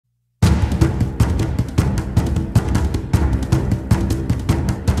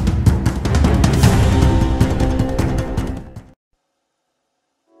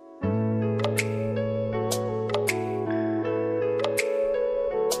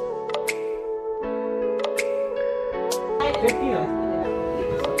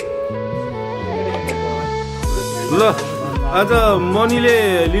ल आज मनीले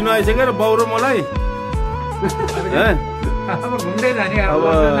लिनु आइसक्यो र बाउ र मलाई अब घुम्दै जाने अब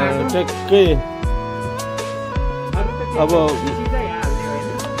ट्याक्कै अब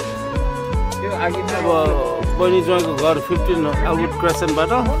बहिनी ज्वाइँको घर 15 आउट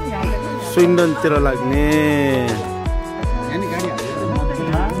क्रेसनबाट स्विन्डनतिर लाग्ने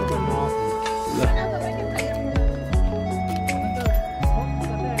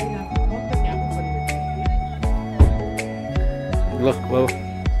ल बाबु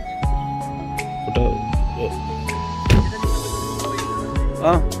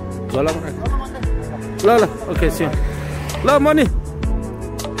झोलामा राख ल ल ओके सी ल मनी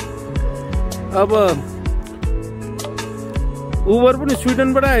अब उबर पनि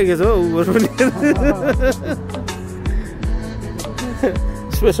स्विडनबाट आएको छ उबर पनि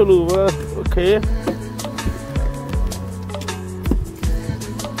स्पेसल उबर ओके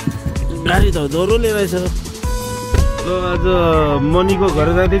गाडी त दोहोरोले रहेछ आज मनीको घर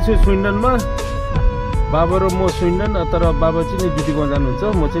जाँदैछु स्विन्डनमा बाबा र म स्विन्डन तर बाबा चाहिँ नि ड्युटीमा जानुहुन्छ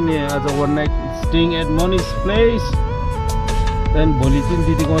म चाहिँ नि आज 1 नाइट स्टेइङ एट मनीज प्लेस त्यहाँदेखि भोलि चाहिँ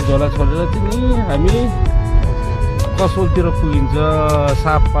दिदीको झोला छोडेर चाहिँ नि हामी कसोलतिर पुगिन्छ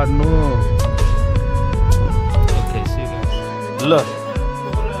साप पार्नु ल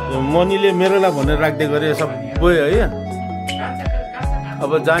मनीले मेरोलाई भनेर राख्दै गरे सबै है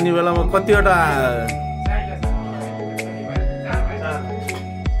अब जाने बेलामा कतिवटा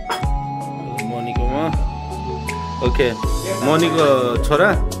मनीकोमा ओके मनीको छोरा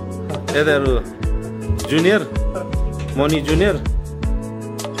यताहरू जुनियर मनी जुनियर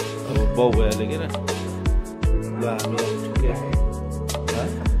अब बाउ भइहाल्यो के ल हामी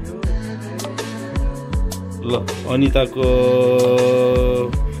ल अनिताको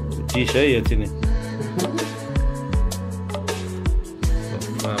डिस है यो चाहिँ नि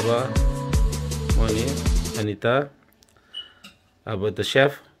बाबा मनी अनिता अब द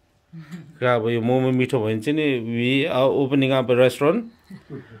सेफ अब यो मोमो मिठो भयो भने चाहिँ नि we are opening up a restaurant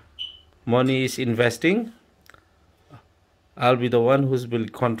money is investing I'll be the one who's will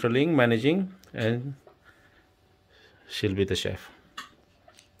controlling, managing, and she'll be the chef.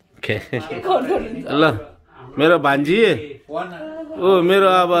 Okay. ल मेरो भान्जी ओ मेरो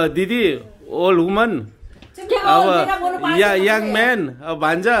अब दिदी ओल्ड वुमन अब यङ म्यान अब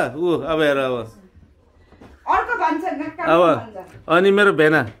भान्जा ऊ अब हेर अब अनि मेरो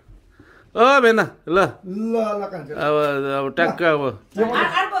भेना ओ भेना ल अब ट्याक्क अब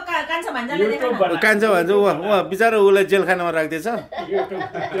कान्छा भान्जा उहाँ बिचरा उसलाई जेलखानामा राख्दैछ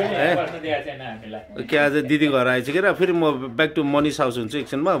के आज दिदी घर आइसकेर फेरि म ब्याक टु मनीष हाउस हुन्छु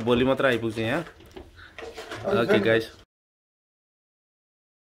एकछिनमा भोलि मात्र आइपुग्छु यहाँ ओके गाइस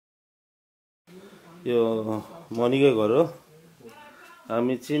यो मनीकै घर हो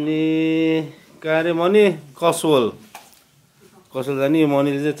हामी चाहिँ नि कहाँ अरे मनी कसवल जाने यो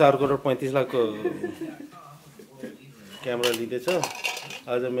मनीले चाहिँ 4 करोड 35 लाखको क्यामेरा लिँदैछ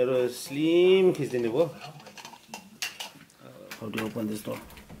आज मेरो स्लिम खिचिदिने भयो how to open this door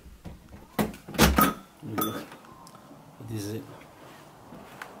this is it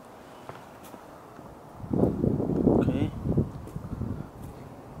okay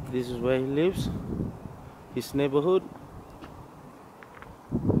this is where he lives his neighborhood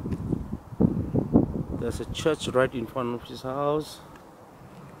there's a church right in front of his house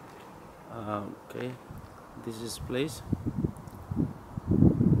okay this is his place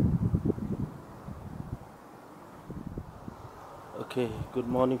okay good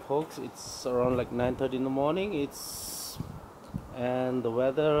morning folks it's around like 9:30 in the morning and the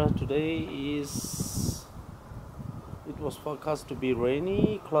weather today is it was forecast to be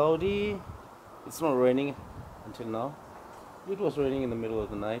rainy cloudy it's not raining until now it was raining in the middle of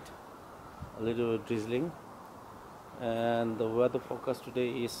the night a little drizzling and the weather forecast today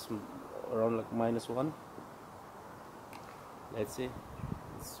is around like -1 let's see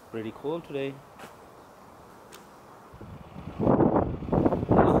it's pretty cold today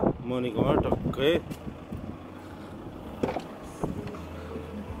morning okay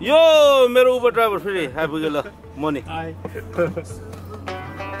यो मेरो Uber driver फेरि आइपुग्यो ल money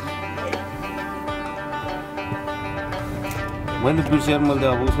मैले बिर्सेर मैले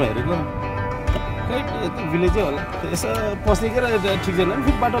अब उसमा हेरेको खै भिलेजै होला यसो पस्ने के ठिक छैन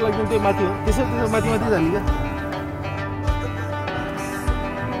फेरि बाटो लाग्दैन त्यो माथि हो त्यसै माथि जाने क्या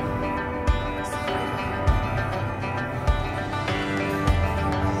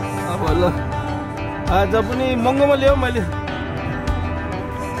अब ल आज पनि महँगोमा ल्याऊ मैले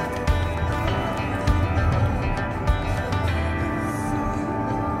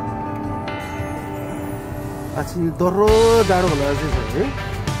आछि दरो जाडो होला चाहिँ छ है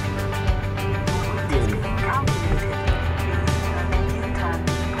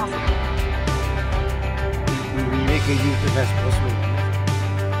make a U-turn as possible.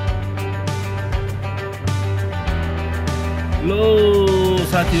 लो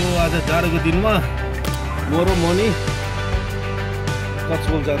साथीहरु आज जाडोको दिनमा म र मनी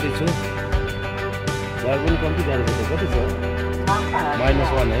कचवल जाँदैछु जाडो पनि कम्ती जाडो छ कति छ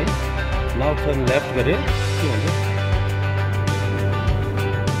 -1 है नाउ टर्न लेफ्ट गरे के भन्छ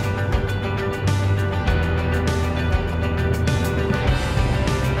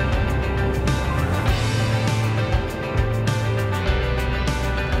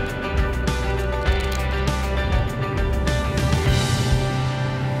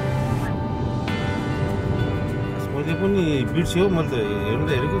पनि बिर्स्यो मैले त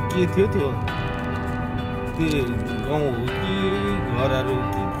हेर्दा हेरेको के थियो त्यो गाउँ हो कि घरहरू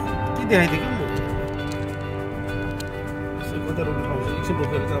के देखाइदियो कि यसो कता रोक्नु ठाउँ छ एकछिन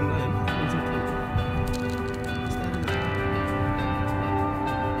रोकेर काम लाग्यो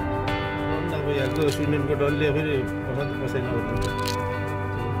अब यहाँको स्विडेनको डनले फेरि कसै नआउँछ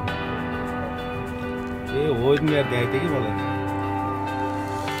ए हो नि यार देखाइदियो कि मलाई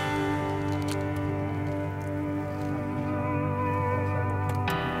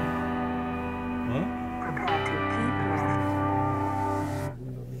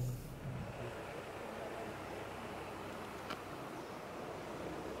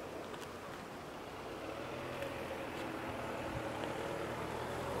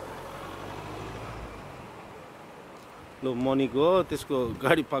लो मनीको त्यसको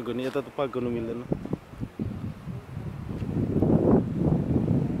गाडी पार्क गर्ने यता त पार्क गर्नु मिल्दैन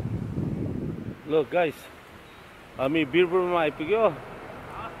लो गाइस हामी बिरपुरमा आइपुग्यो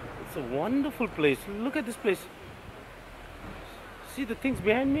it's a wonderful place look at this place see the things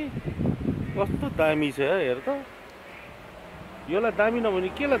behind me कस्तो दामी छ हेर त योलाई दामी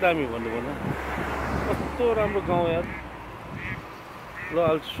नभने केलाई दामी भन्नु भन कस्तो राम्रो गाउँ यार ल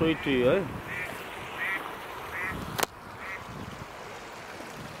आइल सो इट टु यु है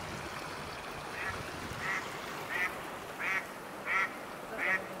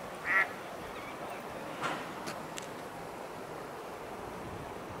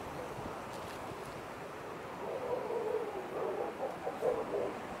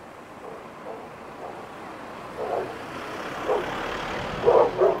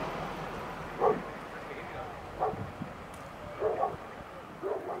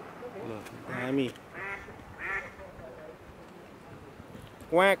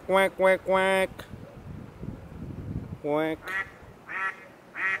Quack, quack, quack, quack. Quack.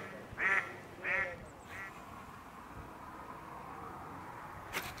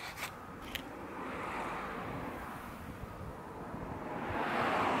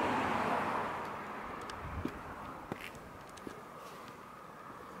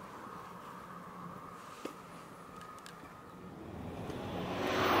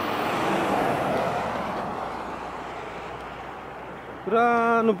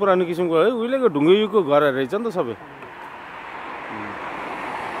 पुरानो किसिमको है उहिलेको ढुङ्गेको घरहरू रहेछ नि त सबै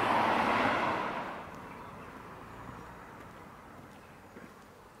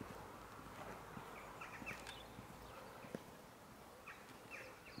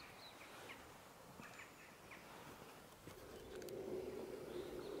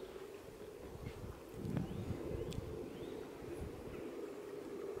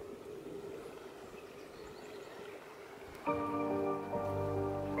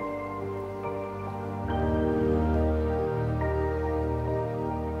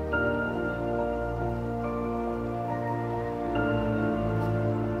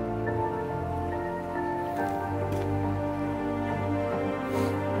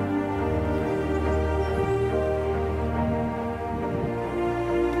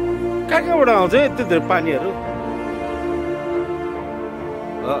कहाँबाट आउँछ यति धेरै पानीहरू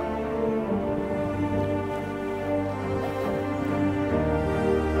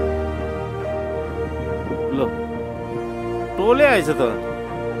ल टोले आएछ त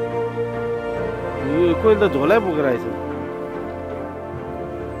कोही त झोलै बोकेर आएछ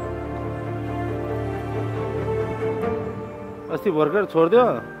अस्ति भर्खर छोडिदियो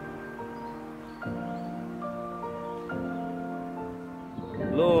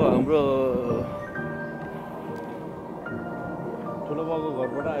लो हाम्रो ठुलो बाउको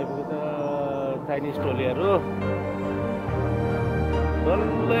घरबाट आइपुग्यो त चाइनिज टोलीहरू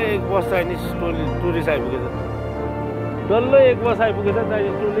डल्लै एक बस चाइनिज टुरिस्ट आइपुग्यो त डल्लै एक बस आइपुगेछ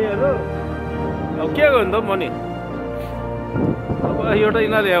चाइनिज टोलीहरू अब के गर्नु त मनी अब एउटा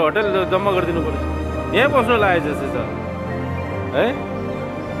यिनीहरूले होटल जम्मा गरिदिनु पर्यो यहाँ बस्नु लागेको जस्तो छ है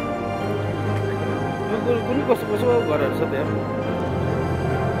कुन कस्तो कस्तो घरहरू छ त्यहाँ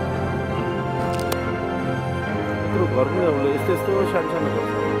यत्रो घर पनि अब यस्तो यस्तो सानो सानो घर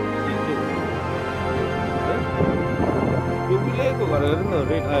छ यो बिलेको घर हेर्नु न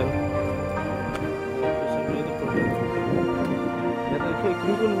रेट आयो यहाँ त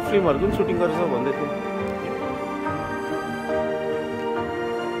कुन कुन फिल्महरू पनि सुटिङ गरेछ भन्दै थियो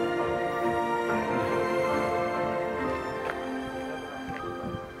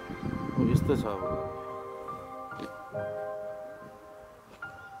यस्तो छ अब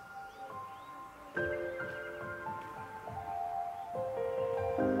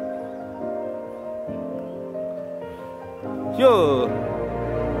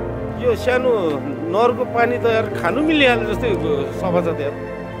यो सानो नहरको पानी त यार खानु मिलिहाल्ने जस्तै सफा छ त्यहाँ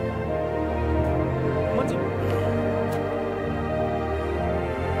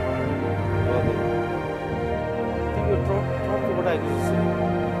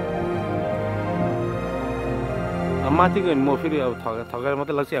माथि गयो भने म फेरि अब थकाएर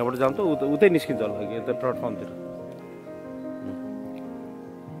मात्रै लाग्छ यहाँबाट जाऊँ त उतै निस्किन्छ होला कि यता प्लेटफर्मतिर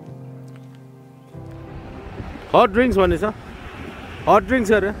हट ड्रिङ्क्स भन्ने छ हट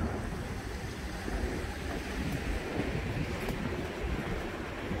ड्रिङ्क्स अरे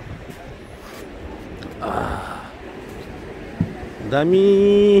दामी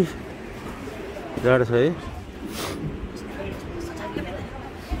जाडो छ है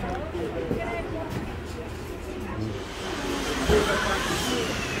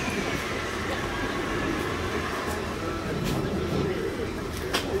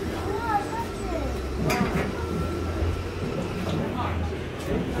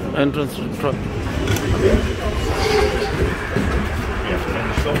entrance truck.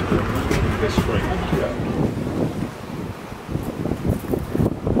 This spring.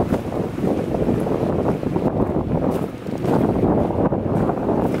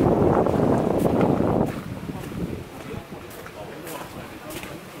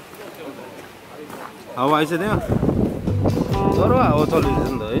 हावा आइछ त्यहाँ तर हावा चलिरहेछ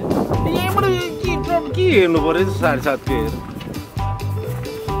नि त है यहाँबाट के हेर्नु पर्यो 7:30 को हेर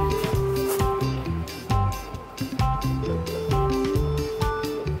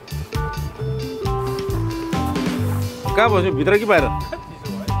कहाँ बस्यो भित्र कि बाहिर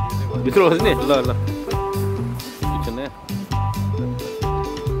भित्र बस्ने ल ल किचन है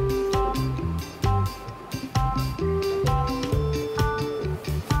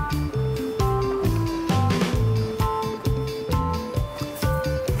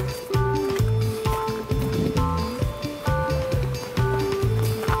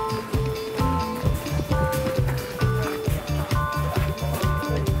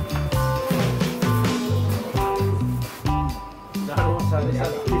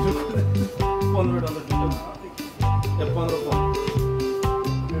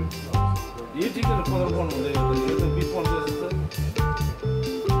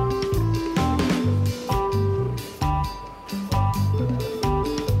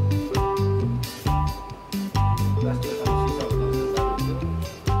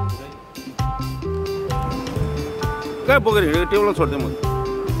कहाँ बोकेर हिँडेको टेबलमा छोड्दै म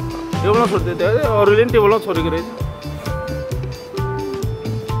टेबलमा छोड्दै थियो अरूले पनि टेबलमा छोडेको रहेछ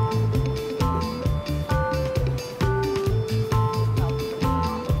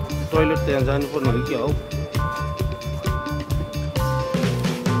टोइलेट त्यहाँ जानुपर्ने हो कि हौ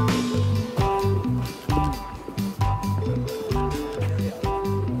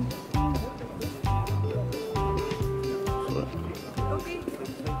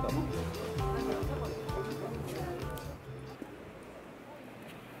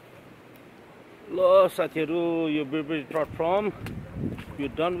साथीहरु यो Bridge platform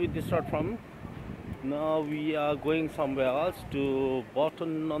we're done with this platform now we are going somewhere else to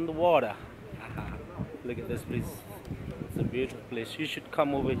Bottom on the water look at this place it's a beautiful place you should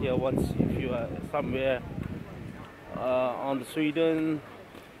come over here once if you are somewhere on the Swindon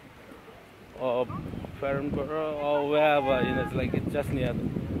or Farnborough or wherever you know it's like it's just near the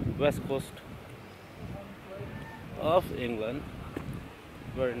west coast of England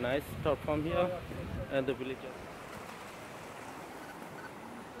very nice platform here and the village.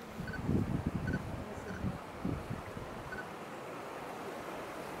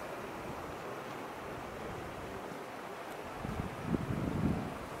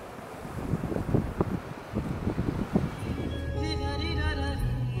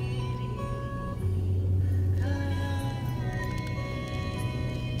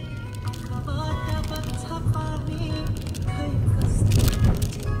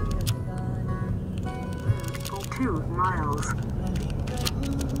 miles.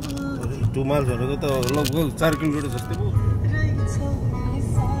 2 miles भनेको त लगभग 4 kilometre जस्तै भयो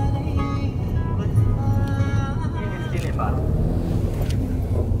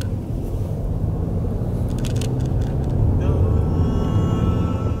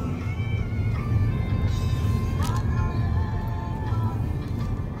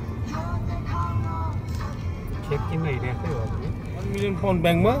 1 million pound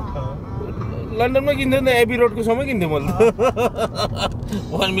ब्याङ्कमा लन्डनमा किन्थ्यो नि AB रोडको समय किन्थ्यो मैले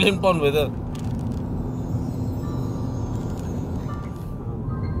 1 million pound भयो त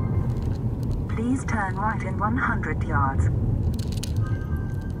Please turn right in 100 yards.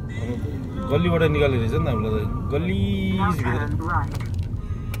 गल्लीबाट निकाले रहेछ नि हामीलाई त गल्ली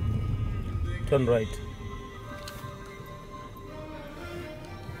turn right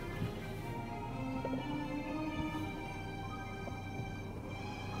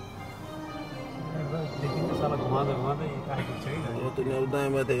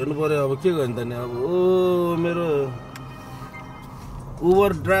दायाँमा त हेर्नु पर्यो अब के गर्ने त नि अब ओ मेरो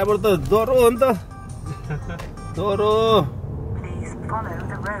उबर ड्राइभर त डरो हो नि त डरो Please follow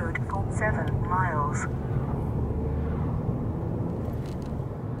the road for 7 miles.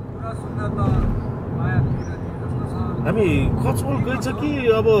 हामी कचवल गइछ कि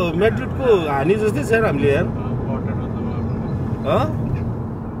अब म्याड्रिडको हानि जस्तै छ हामीले यार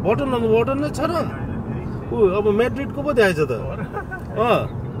बटन नै छ र अब म्याड्रिडको पो देखाएछ त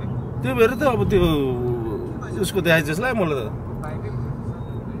त्यो भएर त अब त्यो उसको देखाएछ जस्तो लाग्यो मलाई त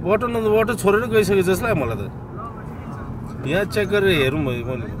बटन छोडेर गइसक्यो जस्तो लाग्यो मलाई त यहाँ चेक गरेर हेरौँ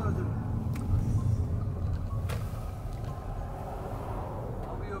मैले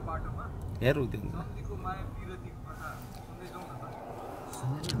हेरौँ त्यो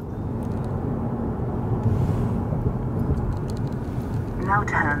Now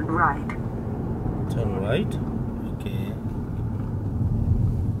turn right. Turn right? Okay.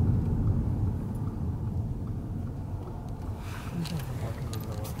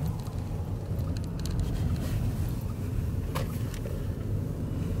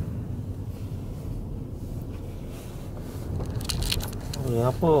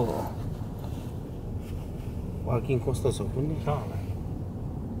 यहाँ पो पार्किङ कस्तो छ कुनै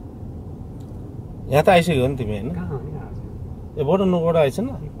यहाँ त आइसक्यो नि तिमी होइन ए बटनबाट आएछ न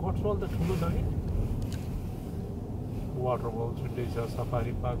Cotswold त ठुलो छ कि वाटरफल छुट्टै छ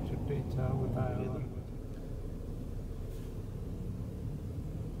सफारी पार्क छुट्टै छ उता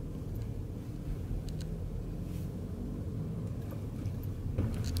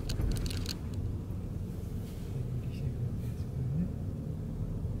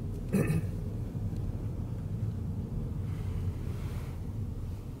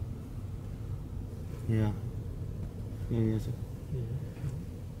Yeah. Yes.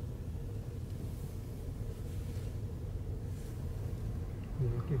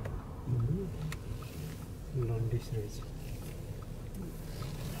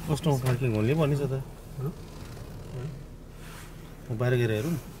 कस्टमर पार्किङ हुने भनिन्छ त बाहिर गएर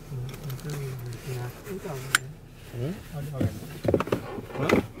हेरौँ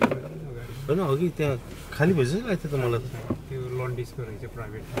होइन अघि त्यहाँ खाली भइसक्यो लाग्थ्यो त मलाई त्यो लन्डिसको रहेछ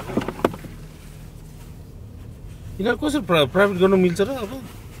प्राइभेट यिनीहरू कसरी प्राइभेट गर्नु मिल्छ र अब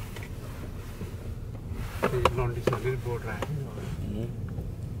लन्डिसहरूले बोर्ड राख्यो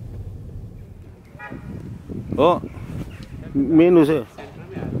हो मेनु चाहिँ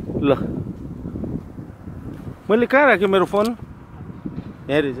ल मैले कहाँ राखेँ मेरो फोन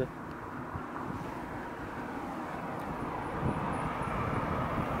यहाँ रहेछ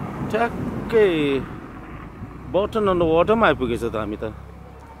ठ्याक्कै बटन अन्त वाटरमा आइपुगेछ त हामी त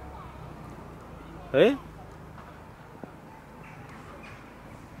है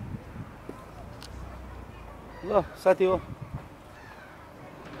ल साथी हो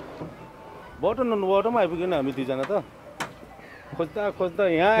बटन अन्त वाटरमा आइपुग्यो नि हामी दुईजना त खोज्दा खोज्दा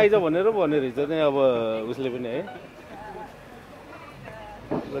यहाँ आइज भनेर भने रहेछ नि अब उसले पनि है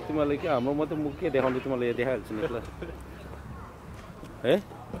ल तिमीलाई के हाम्रो मात्रै मुख के देखाउने तिमीलाई यहाँ देखाइहाल्छु नि ल है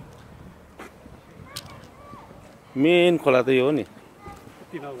मेन खोला त यो हो नि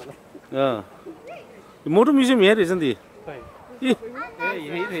मोटो म्युजियम यहाँ रहेछ नि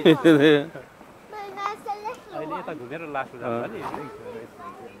अहिले यता घुमेर लास्टमा जान्छ नि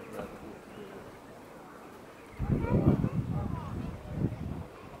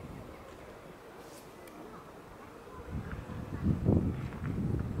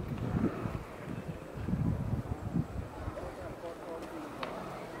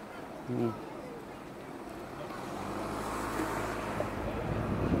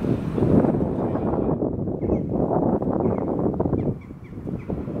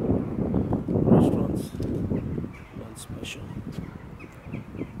special.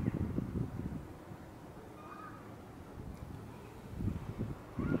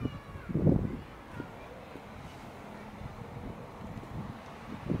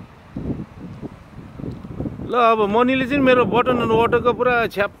 ल अब मनीले चाहिँ मेरो बटन एन्ड वाटरको पुरा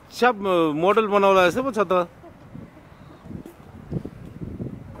छ्याप छ्याप मोडल बनाउला जस्तो पो छ त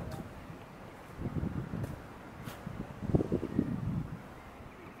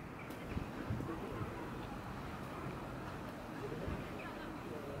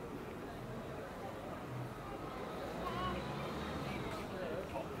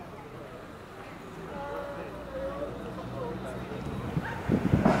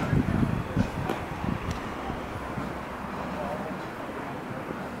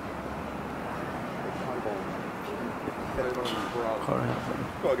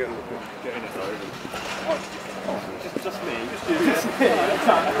Just me. Just you. Just me.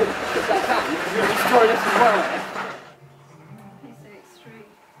 You'll destroy this as well. So it's straight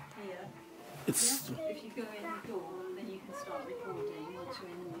here. It's. If you go in the door, then you can start recording once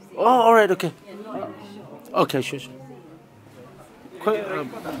you're in the museum. Oh, all right, okay. Yeah, not in the shop. Okay, sure. खै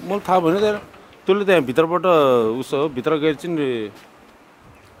मलाई थाहा भएन त्यहाँ तँले त्यहाँ भित्रबाट उसो भित्र गएर चाहिँ नि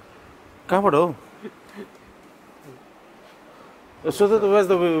कहाँबाट हो सोध त was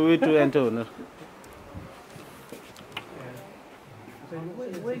the way to enter भनेर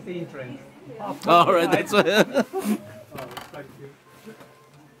Where's the entrance? All right, that's why. Thank you.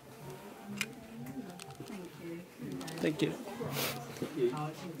 Thank you.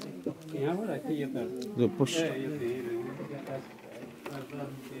 यहाँ पर राखी ये तर The push.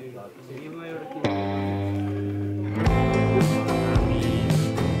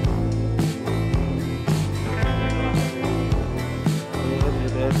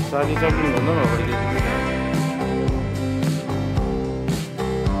 सारी चप्पल भन्दा न अगाडि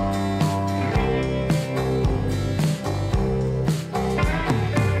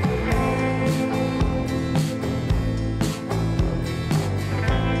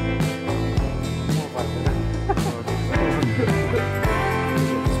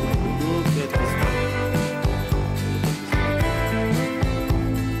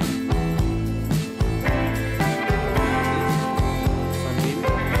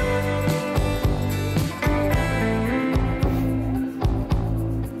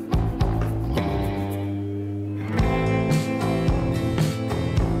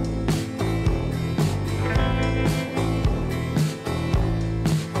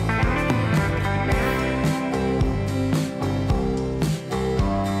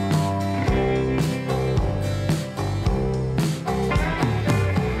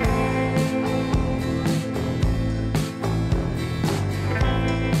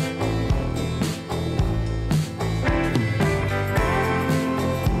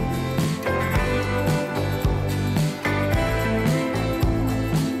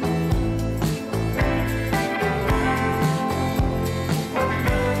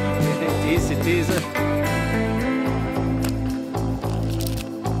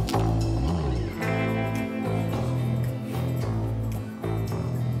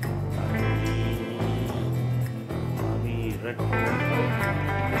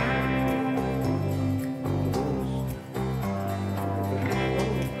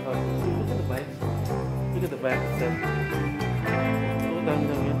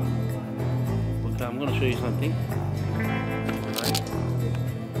Okay, I'm going to show you something. Alright.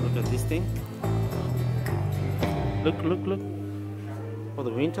 Look at this thing. Look. For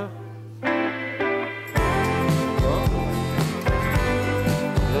the winter.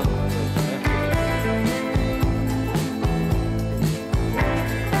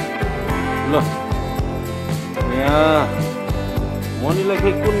 Look. Yeah. मनीलाई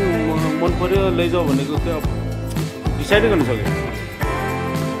खै कुन मन पर्यो लैजाऊ भनेको त्यो डिसाइड गर्न सक्यो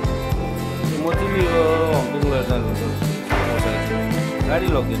म तिमी हङकङ लिएर जानुपर्छ गाडी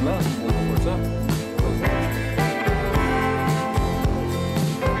लगिदिनु ल आउनुपर्छ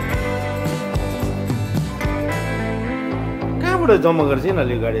कहाँबाट जम्मा गरेछ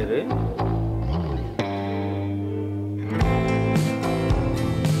यिनीहरूले गाडीहरू है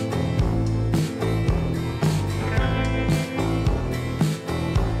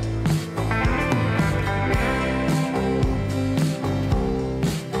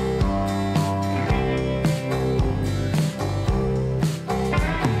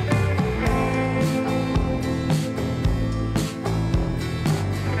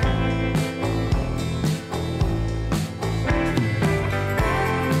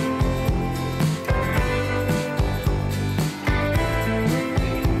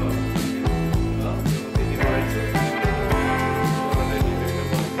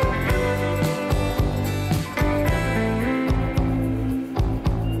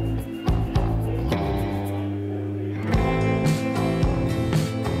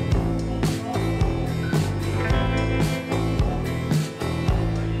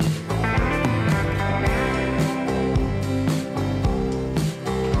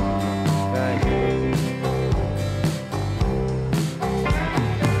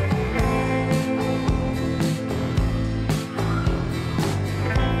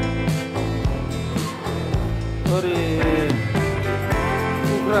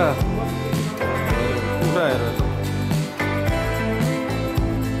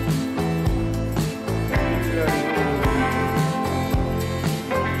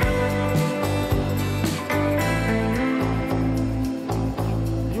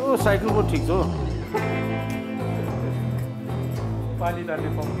साइकल को ठीक छ पानी तान्ने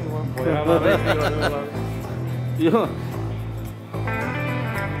पक्कै हो भोइरामा यो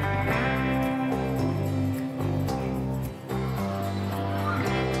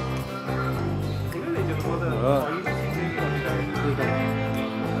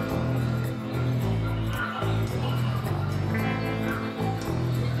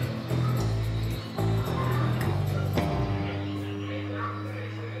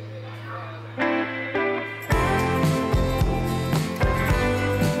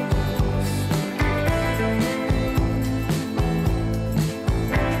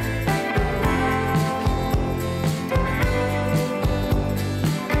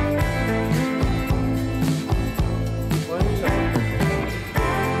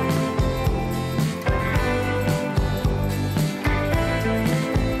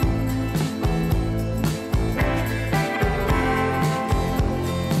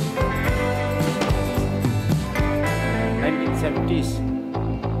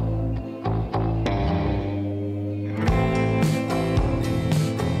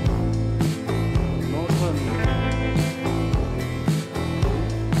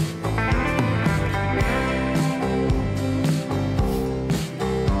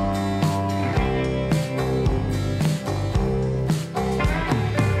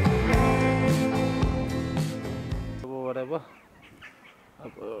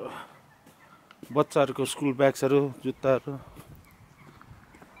बच्चाहरूको स्कुल ब्याग्सहरू जुत्ताहरू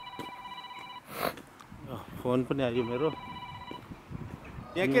फोन पनि आयो मेरो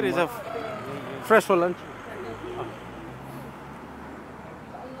यहाँ के रहेछ फ्रेस फर लन्च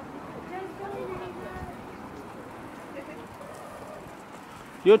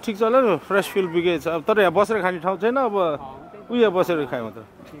यो ठिक छ होला नि फ्रेस फिल बिगेछ अब तर यहाँ बसेर खाने ठाउँ छैन अब उयो बसेर खायो मात्र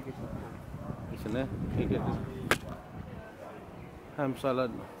ठिकै छ ham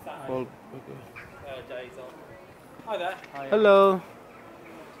salad cold hello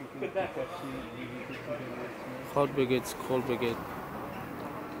hot baguettes cold baguette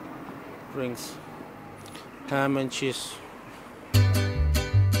drinks ham and cheese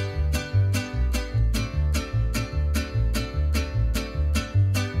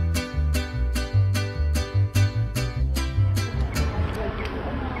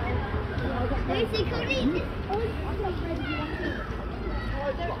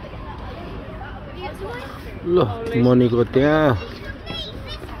ल मनीको त्यहाँ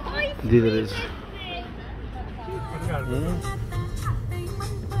दिँदो रहेछ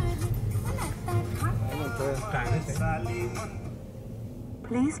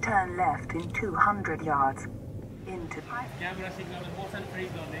Please turn left in 200 yards into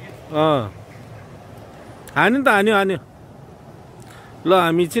हान्यो नि त हान्यो ल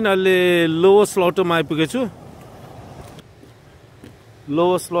हामी चाहिँ अहिले lower स्लटरमा आइपुगेछु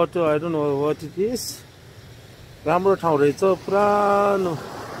lower slot I don't know what it is राम्रो ठाउँ रहेछ पुरानो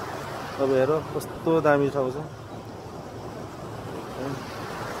अब हेर कस्तो दामी ठाउँ छ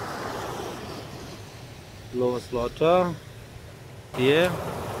lower slot here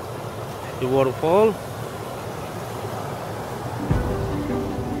the waterfall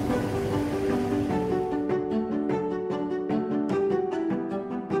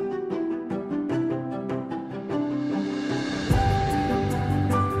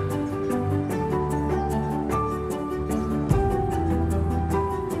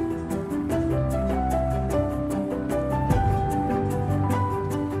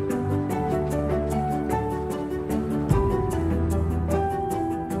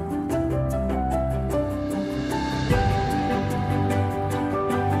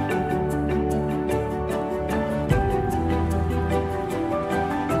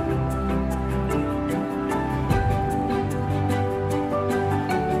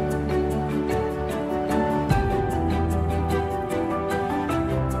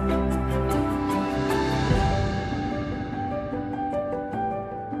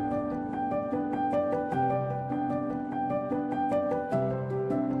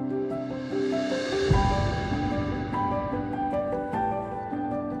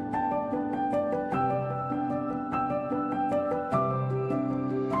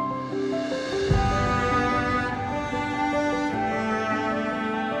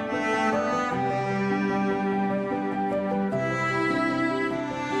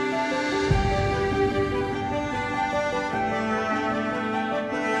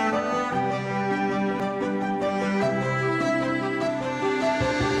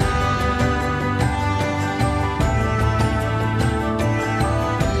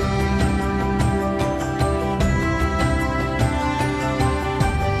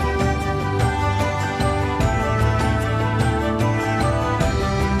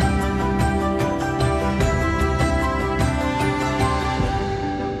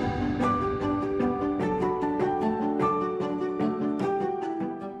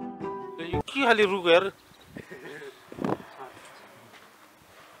के खाले रुख हेर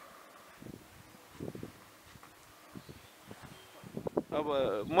अब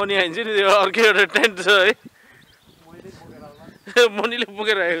मनी आइन्छ नि अर्कै एउटा टेन्ट छ है मनीले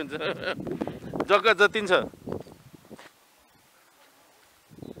पुगेर आएको हुन्छ जग्गा जति छ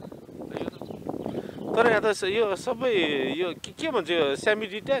तर यहाँ त यो सबै यो के भन्छ यो सेमी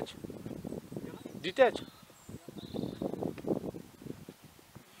डिट्याच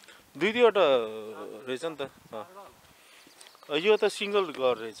दुईवटा रहेछ नि त यो त सिङ्गल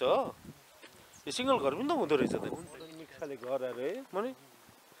घर रहेछ हो यो सिङ्गल घर पनि त हुँदो रहेछ त मिक्स खाले घर आएर है मनी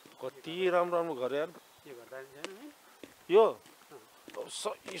कति राम्रो राम्रो घर यार यो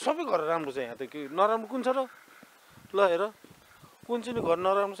सबै घर राम्रो छ यहाँ त के नराम्रो कुन छ र ल हेर कुन चाहिँ घर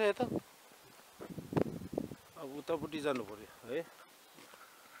नराम्रो छ यता अब उतापट्टि जानु पर्यो है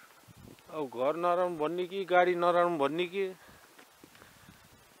अब घर नराम्रो भन्ने कि गाडी नराम्रो भन्ने कि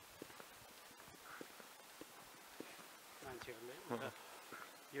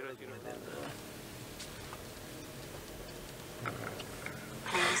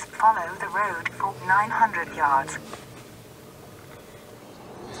Please follow the road for 900 yards.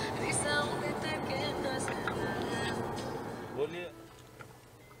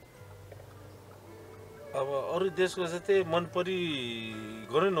 अब अरू देशको जस्तै मन परि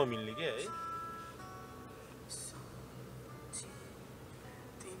गर्नै नमिल्ने के है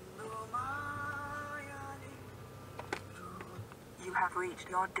You have reached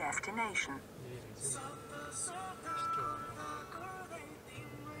your destination.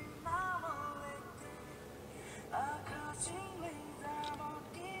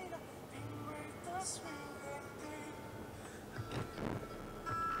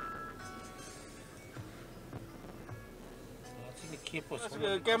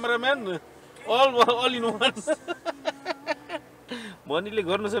 Cameraman all in one मनीले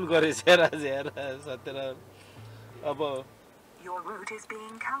गर्नु छ गरे हेर सत्यरा अब Your route is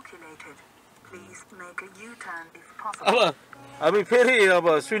being calculated. Please make a U-turn if अब possible. हामी फेरि अब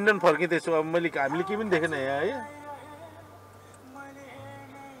स्विन्डन फर्किँदैछौँ अब हामीले के पनि देखेन यहाँ है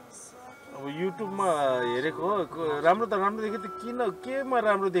अब युट्युबमा हेरेको राम्रो त राम्रो देखेँ त किन केमा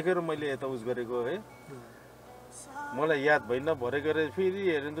राम्रो देखेर मैले यता उस गरेको है मलाई याद भएन भरे गएर फेरि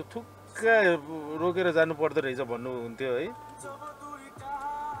हेर्नु त थुक्का रोकेर जानु पर्दो रहेछ भन्नुहुन्थ्यो है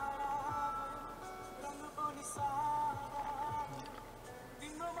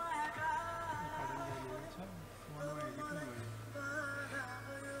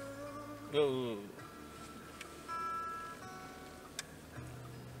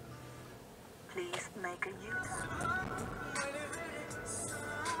Please make a U-turn.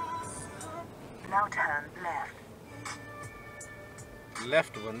 Now turn left.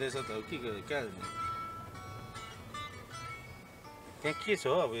 Left भन्दैछ त के कहाँ त्यहाँ के छ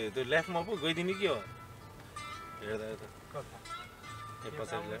अब त्यो लेफ्टमा पो गइदिने के हो हेर्दा त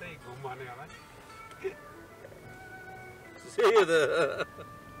पछाडि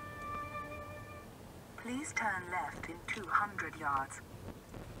Please turn left in 200 yards.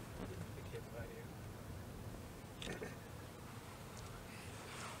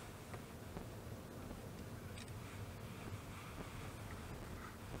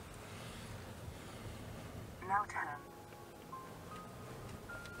 Now turn.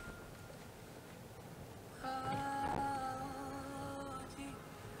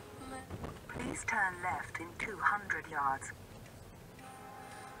 Please turn left in 200 yards.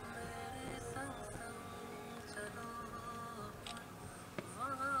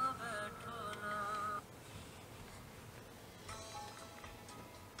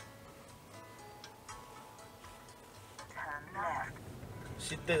 Turn left.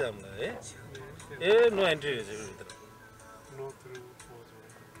 सिधै जाऊँ है ए नो एन्ट्री रहेछ भित्र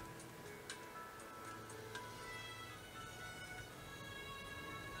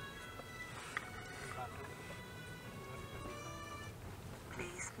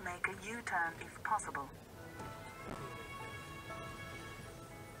Please make a U-turn if possible.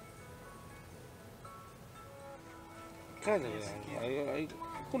 कहाँ जाने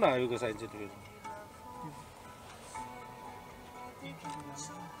कुन हाइवेको साइड चाहिँ त्यो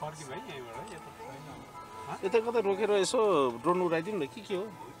यता कता रोकेर यसो ड्रोन उडाइदिउँ न के हो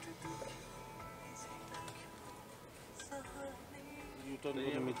युटर्न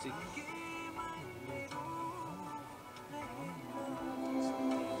गर्ने मिर्ची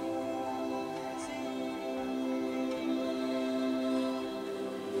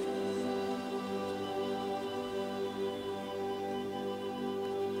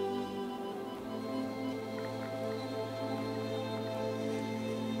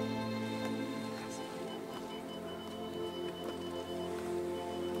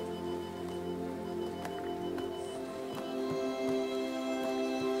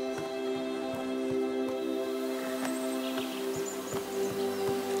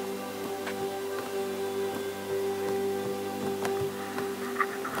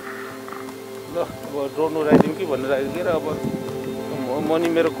अब ड्रोन उडाइदिउँ कि भनेर आएको थिएँ र अब म नि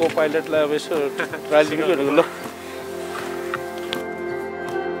मेरो को पाइलटलाई अब यसो ट्रायल दिउँ कि भनेको ल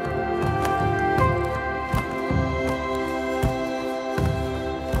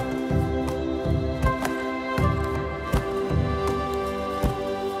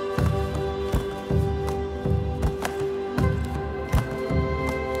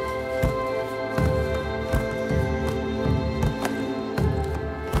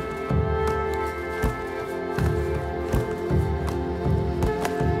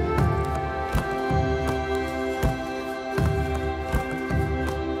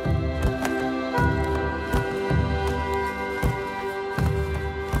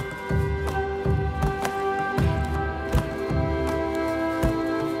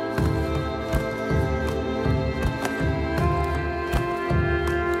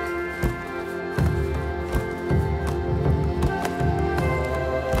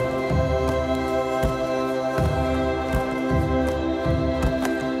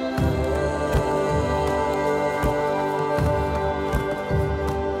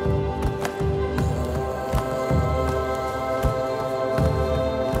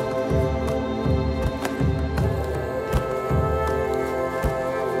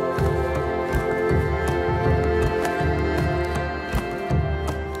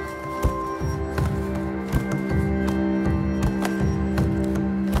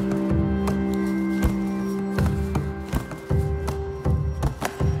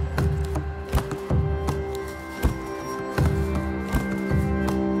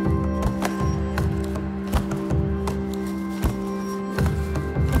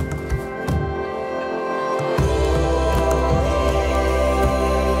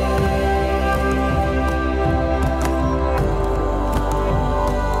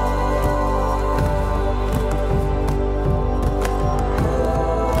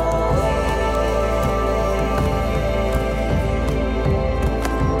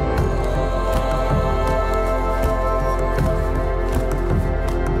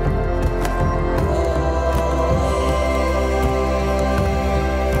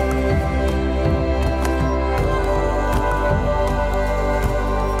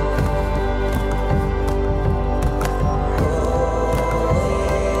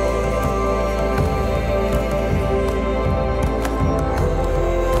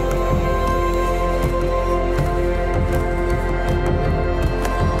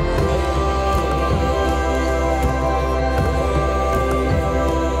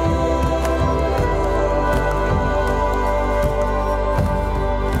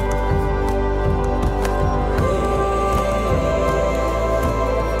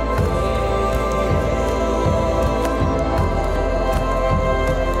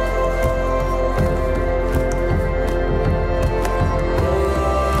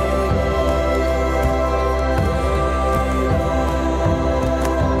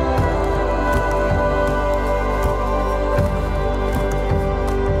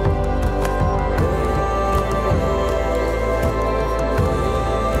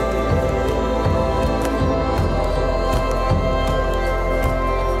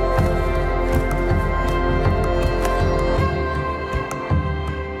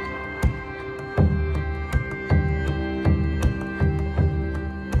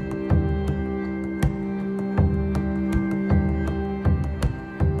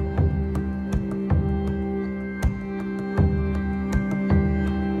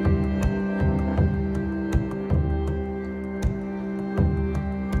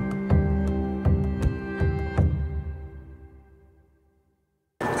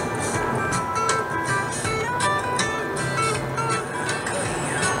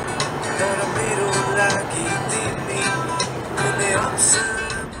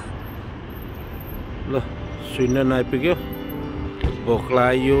ल स्विन्डन आइपुग्यो भोक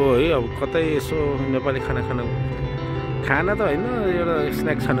लाग्यो है अब कतै यसो नेपाली खाना खाना त होइन एउटा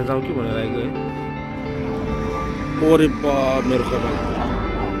स्न्याक्स खान जाउँ कि भनेर आएको है ओरे मेरो कपाल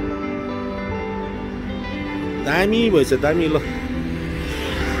दामी भएछ दामी ल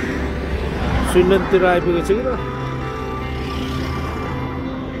स्विन्डनतिर आइपुगेको छु कि ल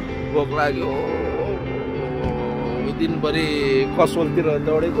भोक लाग्यो दिनभरि कस्वलतिर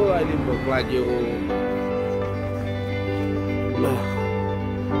दौडेको अहिले भोक लाग्यो ल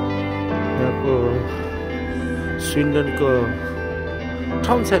यहाँको स्विन्डनको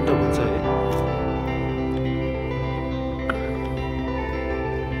टाउन सेन्टर भन्छ है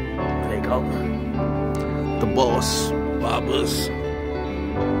The boss, Barbers.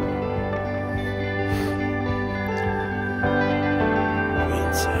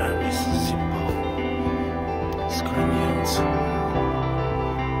 Wind service, simple. Sky news.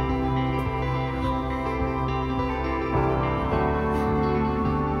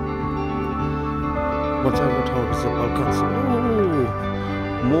 ठाउँहरू चाहिँ भर्खर छ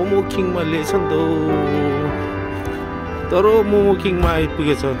मोमो किङमा लेछन् त तर मोमो किङमा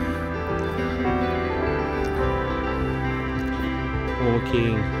आइपुगेछ मोमो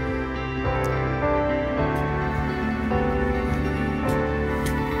किङ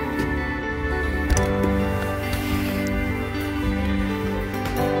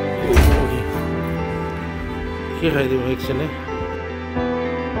के खाइदिउँ एकछिन है